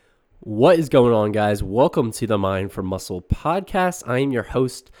What is going on, guys? Welcome to the Mind for Muscle podcast. I am your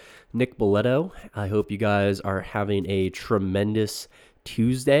host, Nick Boletto. I hope you guys are having a tremendous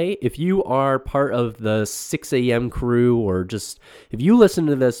Tuesday. If you are part of the 6 a.m. crew, or just if you listen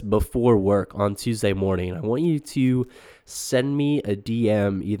to this before work on Tuesday morning, I want you to send me a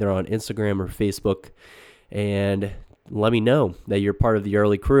DM either on Instagram or Facebook and let me know that you're part of the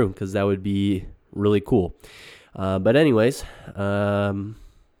early crew, because that would be really cool. But anyways,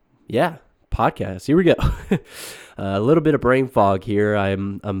 yeah, podcast. Here we go. A little bit of brain fog here.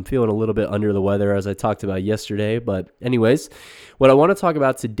 I'm feeling a little bit under the weather, as I talked about yesterday. But anyways, what I want to talk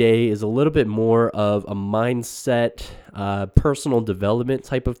about today is a little bit more of a mindset, personal development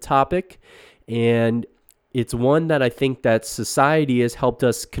type of topic. And it's one that I think that society has helped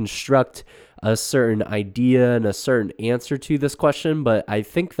us construct a certain idea and a certain answer to this question, but I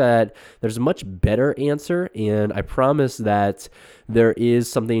think that there's a much better answer, and I promise that there is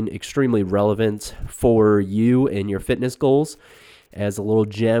something extremely relevant for you and your fitness goals as a little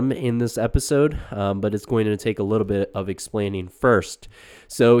gem in this episode, but it's going to take a little bit of explaining first.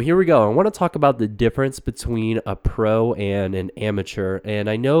 So here we go. I want to talk about the difference between a pro and an amateur, and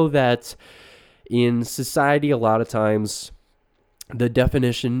I know that in society, a lot of times, the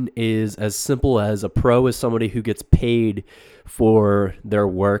definition is as simple as a pro is somebody who gets paid for their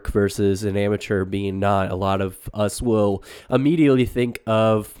work versus an amateur being not. A lot of us will immediately think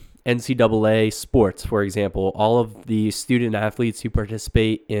of NCAA sports, for example. All of the student athletes who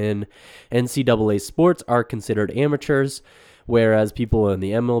participate in NCAA sports are considered amateurs, whereas people in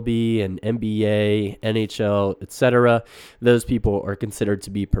the MLB and NBA, NHL, etc., those people are considered to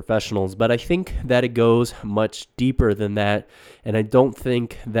be professionals. But I think that it goes much deeper than that, and I don't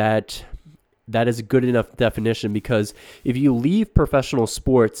think that that is a good enough definition, because if you leave professional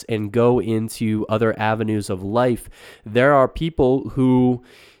sports and go into other avenues of life, there are people who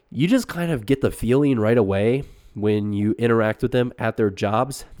you just kind of get the feeling right away when you interact with them at their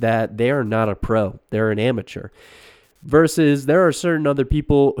jobs that they are not a pro, they're an amateur. Versus there are certain other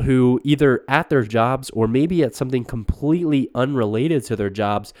people who either at their jobs or maybe at something completely unrelated to their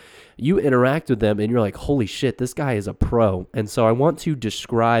jobs, you interact with them and you're like, holy shit, this guy is a pro. And so I want to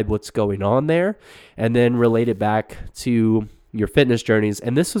describe what's going on there and then relate it back to your fitness journeys.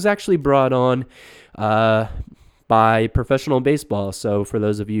 And this was actually brought on by professional baseball. So for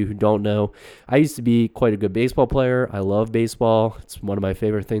those of you who don't know, I used to be quite a good baseball player. I love baseball. It's one of my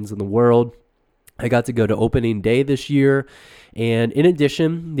favorite things in the world. I got to go to opening day this year. And in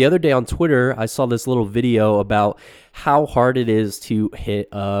addition, the other day on Twitter, I saw this little video about how hard it is to hit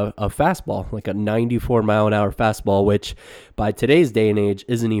a fastball, like a 94 mile an hour fastball, which by today's day and age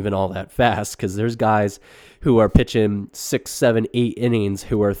isn't even all that fast, because there's guys who are pitching 6, 7, 8 innings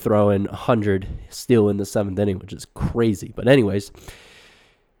who are throwing 100 still in the 7th inning, which is crazy. But anyways,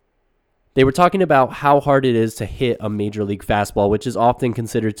 they were talking about how hard it is to hit a major league fastball, which is often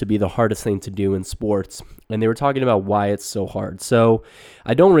considered to be the hardest thing to do in sports. And they were talking about why it's so hard. So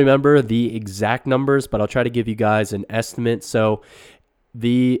I don't remember the exact numbers, but I'll try to give you guys an estimate. So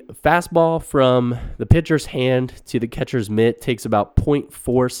the fastball from the pitcher's hand to the catcher's mitt takes about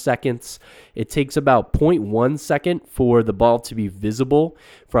 0.4 seconds. It takes about 0.1 second for the ball to be visible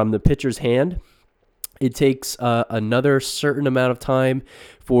from the pitcher's hand. It takes another certain amount of time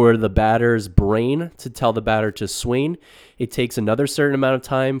for the batter's brain to tell the batter to swing. It takes another certain amount of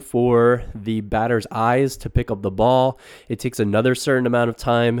time for the batter's eyes to pick up the ball. It takes another certain amount of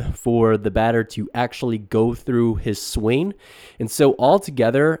time for the batter to actually go through his swing. And so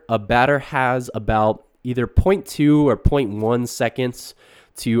altogether, a batter has about either 0.2 or 0.1 seconds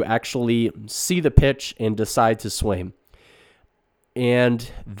to actually see the pitch and decide to swing. And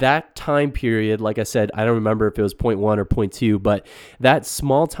that time period, like I said, I don't remember if it was 0.1 or 0.2, but that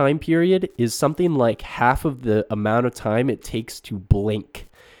small time period is something like half of the amount of time it takes to blink.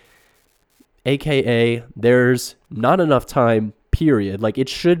 AKA, there's not enough time, period. Like, it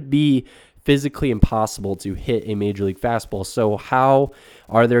should be physically impossible to hit a major league fastball. So how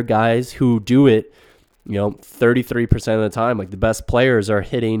are there guys who do it 33% of the time? Like, the best players are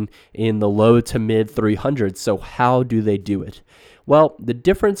hitting in the low to mid 300s. So how do they do it? Well, the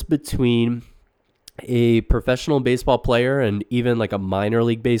difference between a professional baseball player and even like a minor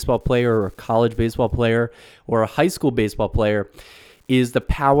league baseball player or a college baseball player or a high school baseball player is the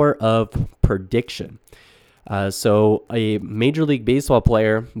power of prediction. So a Major League Baseball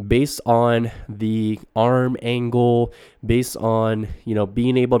player, based on the arm angle, based on,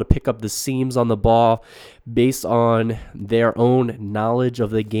 being able to pick up the seams on the ball, based on their own knowledge of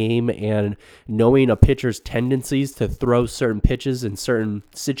the game and knowing a pitcher's tendencies to throw certain pitches in certain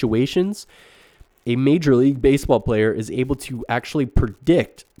situations, a Major League Baseball player is able to actually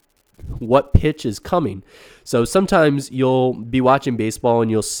predict what pitch is coming. So sometimes you'll be watching baseball and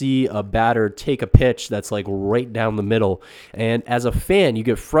you'll see a batter take a pitch that's like right down the middle. And as a fan, you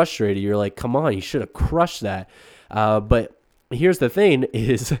get frustrated. You're like, come on, you should have crushed that. But here's the thing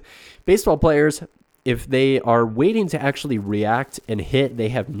is baseball players, if they are waiting to actually react and hit, they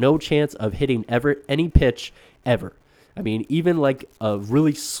have no chance of hitting any pitch ever. I mean, even like a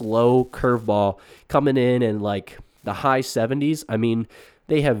really slow curveball coming in and like the high 70s, I mean,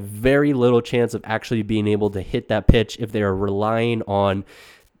 they have very little chance of actually being able to hit that pitch if they are relying on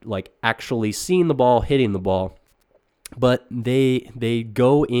like actually seeing the ball, hitting the ball. But they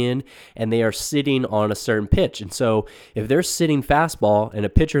go in and they are sitting on a certain pitch. And so if they're sitting fastball and a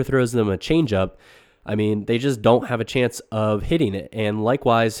pitcher throws them a changeup, I mean, they just don't have a chance of hitting it. And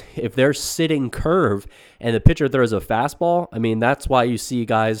likewise, if they're sitting curve and the pitcher throws a fastball, I mean, that's why you see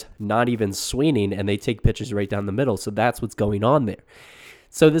guys not even swinging and they take pitches right down the middle. So that's what's going on there.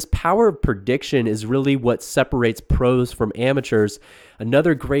 So this power of prediction is really what separates pros from amateurs.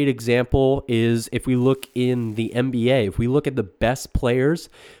 Another great example is if we look in the NBA, if we look at the best players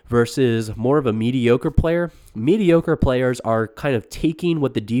versus more of a mediocre player, mediocre players are kind of taking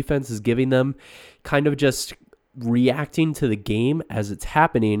what the defense is giving them, kind of just reacting to the game as it's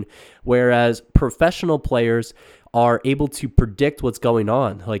happening, whereas professional players are able to predict what's going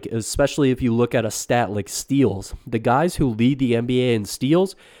on. Like, especially if you look at a stat like steals, the guys who lead the NBA in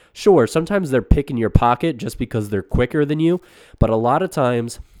steals, sure, sometimes they're picking your pocket just because they're quicker than you, but a lot of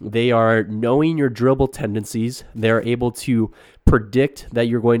times they are knowing your dribble tendencies. They're able to predict that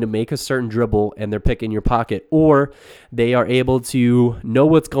you're going to make a certain dribble and they're picking your pocket, or they are able to know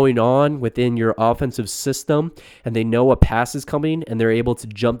what's going on within your offensive system and they know a pass is coming and they're able to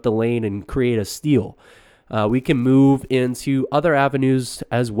jump the lane and create a steal. We can move into other avenues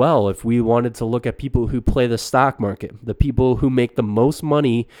as well. If we wanted to look at people who play the stock market, the people who make the most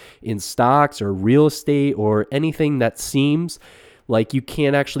money in stocks or real estate or anything that seems like you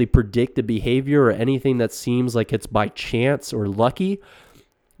can't actually predict the behavior or anything that seems like it's by chance or lucky,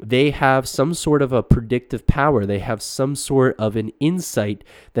 they have some sort of a predictive power. They have some sort of an insight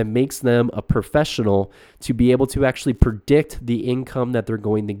that makes them a professional to be able to actually predict the income that they're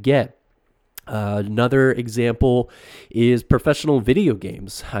going to get. Another example is professional video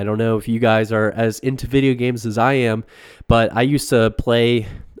games. I don't know if you guys are as into video games as I am, but I used to play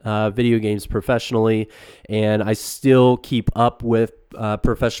video games professionally, and I still keep up with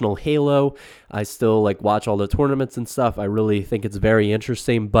professional Halo. I still like watch all the tournaments and stuff. I really think it's very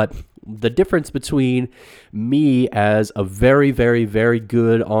interesting, but the difference between me as a very, very, very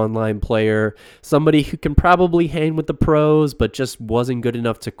good online player, somebody who can probably hang with the pros, but just wasn't good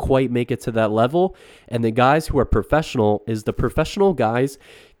enough to quite make it to that level, and the guys who are professional is the professional guys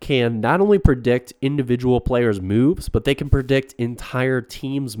can not only predict individual players' moves, but they can predict entire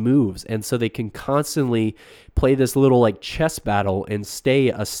teams' moves. And so they can constantly play this little like chess battle and stay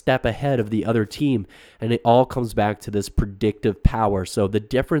a step ahead of the other team. And it all comes back to this predictive power. So the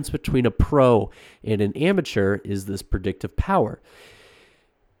difference between a pro and an amateur is this predictive power.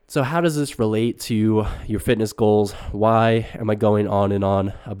 So how does this relate to your fitness goals? Why am I going on and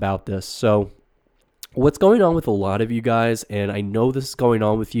on about this? So what's going on with a lot of you guys, and I know this is going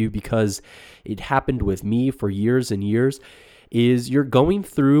on with you because it happened with me for years and years, is you're going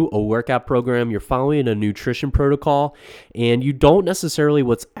through a workout program, you're following a nutrition protocol, and you don't actually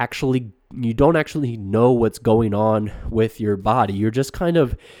know what's going on with your body. You're just kind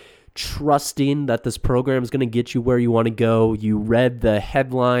of trusting that this program is going to get you where you want to go. You read the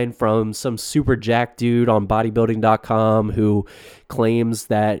headline from some super jack dude on bodybuilding.com who claims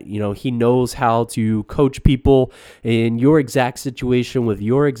that, he knows how to coach people in your exact situation with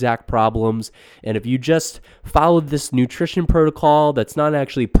your exact problems. And if you just follow this nutrition protocol that's not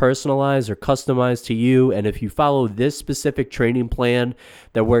actually personalized or customized to you, and if you follow this specific training plan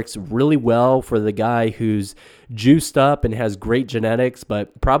that works really well for the guy who's juiced up and has great genetics,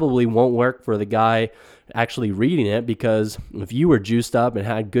 but probably won't work for the guy actually reading it, because if you were juiced up and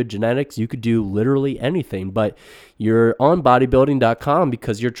had good genetics, you could do literally anything. But you're on bodybuilding.com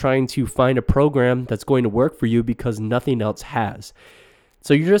because you're trying to find a program that's going to work for you because nothing else has.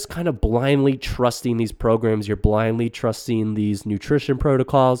 So you're just kind of blindly trusting these programs, you're blindly trusting these nutrition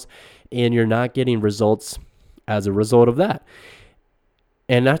protocols, and you're not getting results as a result of that.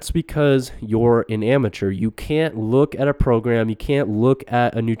 And that's because you're an amateur. You can't look at a program, you can't look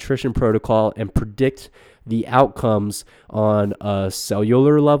at a nutrition protocol and predict the outcomes on a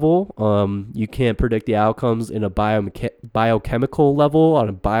cellular level. You can't predict the outcomes in a biochemical level, on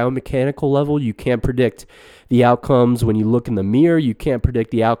a biomechanical level. You can't predict the outcomes when you look in the mirror. You can't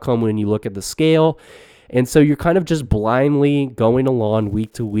predict the outcome when you look at the scale. And so you're kind of just blindly going along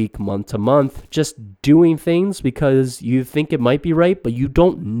week to week, month to month, just doing things because you think it might be right, but you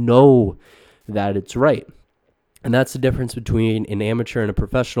don't know that it's right. And that's the difference between an amateur and a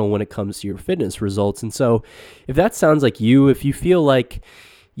professional when it comes to your fitness results. And so if that sounds like you, if you feel like,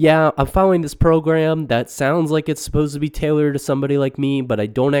 yeah, I'm following this program that sounds like it's supposed to be tailored to somebody like me, but I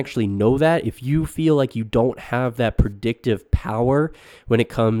don't actually know that. If you feel like you don't have that predictive power when it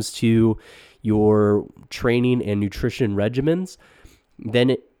comes to your training and nutrition regimens,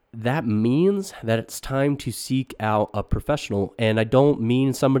 then that means that it's time to seek out a professional. And I don't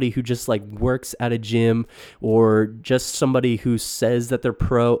mean somebody who just like works at a gym or just somebody who says that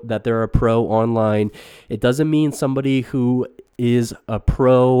they're a pro online. It doesn't mean somebody who is a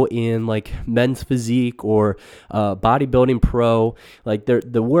pro in like men's physique or bodybuilding pro. Like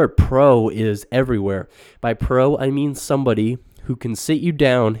the word pro is everywhere. By pro, I mean somebody who can sit you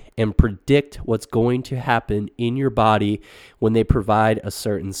down and predict what's going to happen in your body when they provide a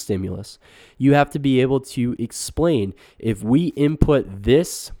certain stimulus. You have to be able to explain, if we input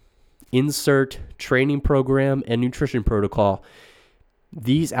this, insert training program and nutrition protocol,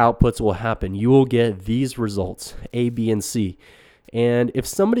 these outputs will happen. You will get these results, A, B, and C. And if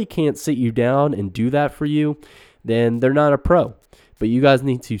somebody can't sit you down and do that for you, then they're not a pro. But you guys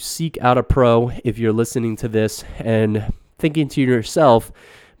need to seek out a pro if you're listening to this and thinking to yourself,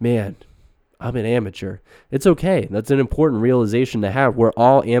 man, I'm an amateur. It's okay. That's an important realization to have. We're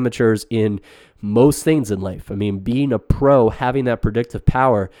all amateurs in most things in life. I mean, being a pro, having that predictive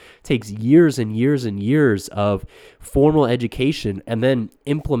power takes years and years and years of formal education and then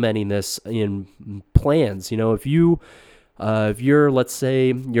implementing this in plans. You know, if you're, let's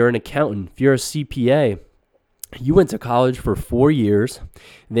say you're an accountant, if you're a CPA, you went to college for 4 years,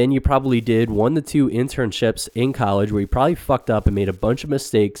 then you probably did 1 to 2 internships in college where you probably fucked up and made a bunch of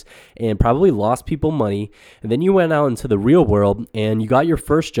mistakes and probably lost people money. And then you went out into the real world and you got your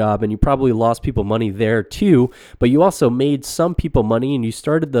first job and you probably lost people money there too, but you also made some people money and you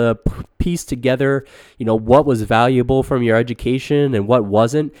started to piece together, you know, what was valuable from your education and what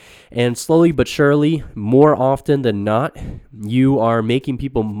wasn't. And slowly but surely, more often than not, you are making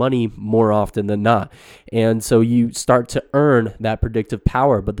people money more often than not. And so you start to earn that predictive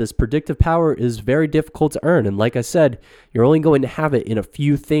power. But this predictive power is very difficult to earn. And like I said, you're only going to have it in a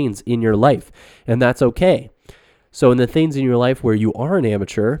few things in your life. And that's okay. So in the things in your life where you are an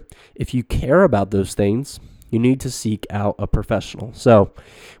amateur, if you care about those things, you need to seek out a professional. So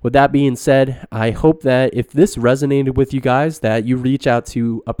with that being said, I hope that if this resonated with you guys, that you reach out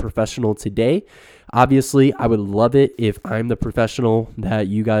to a professional today. Obviously, I would love it if I'm the professional that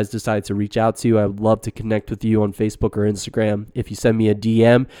you guys decide to reach out to. I would love to connect with you on Facebook or Instagram. If you send me a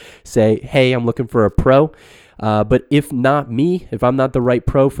DM, say, hey, I'm looking for a pro. But if not me, if I'm not the right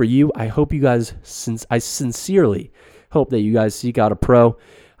pro for you, I hope you guys, I sincerely hope that you guys seek out a pro.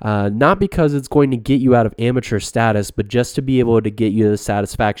 Not because it's going to get you out of amateur status, but just to be able to get you the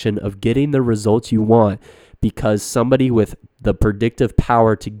satisfaction of getting the results you want because somebody with the predictive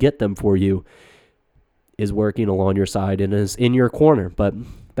power to get them for you is working along your side and is in your corner. But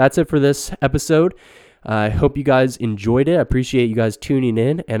that's it for this episode. I hope you guys enjoyed it. I appreciate you guys tuning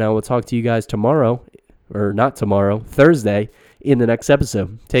in, and I will talk to you guys tomorrow, or not tomorrow, Thursday, in the next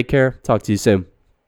episode. Take care. Talk to you soon.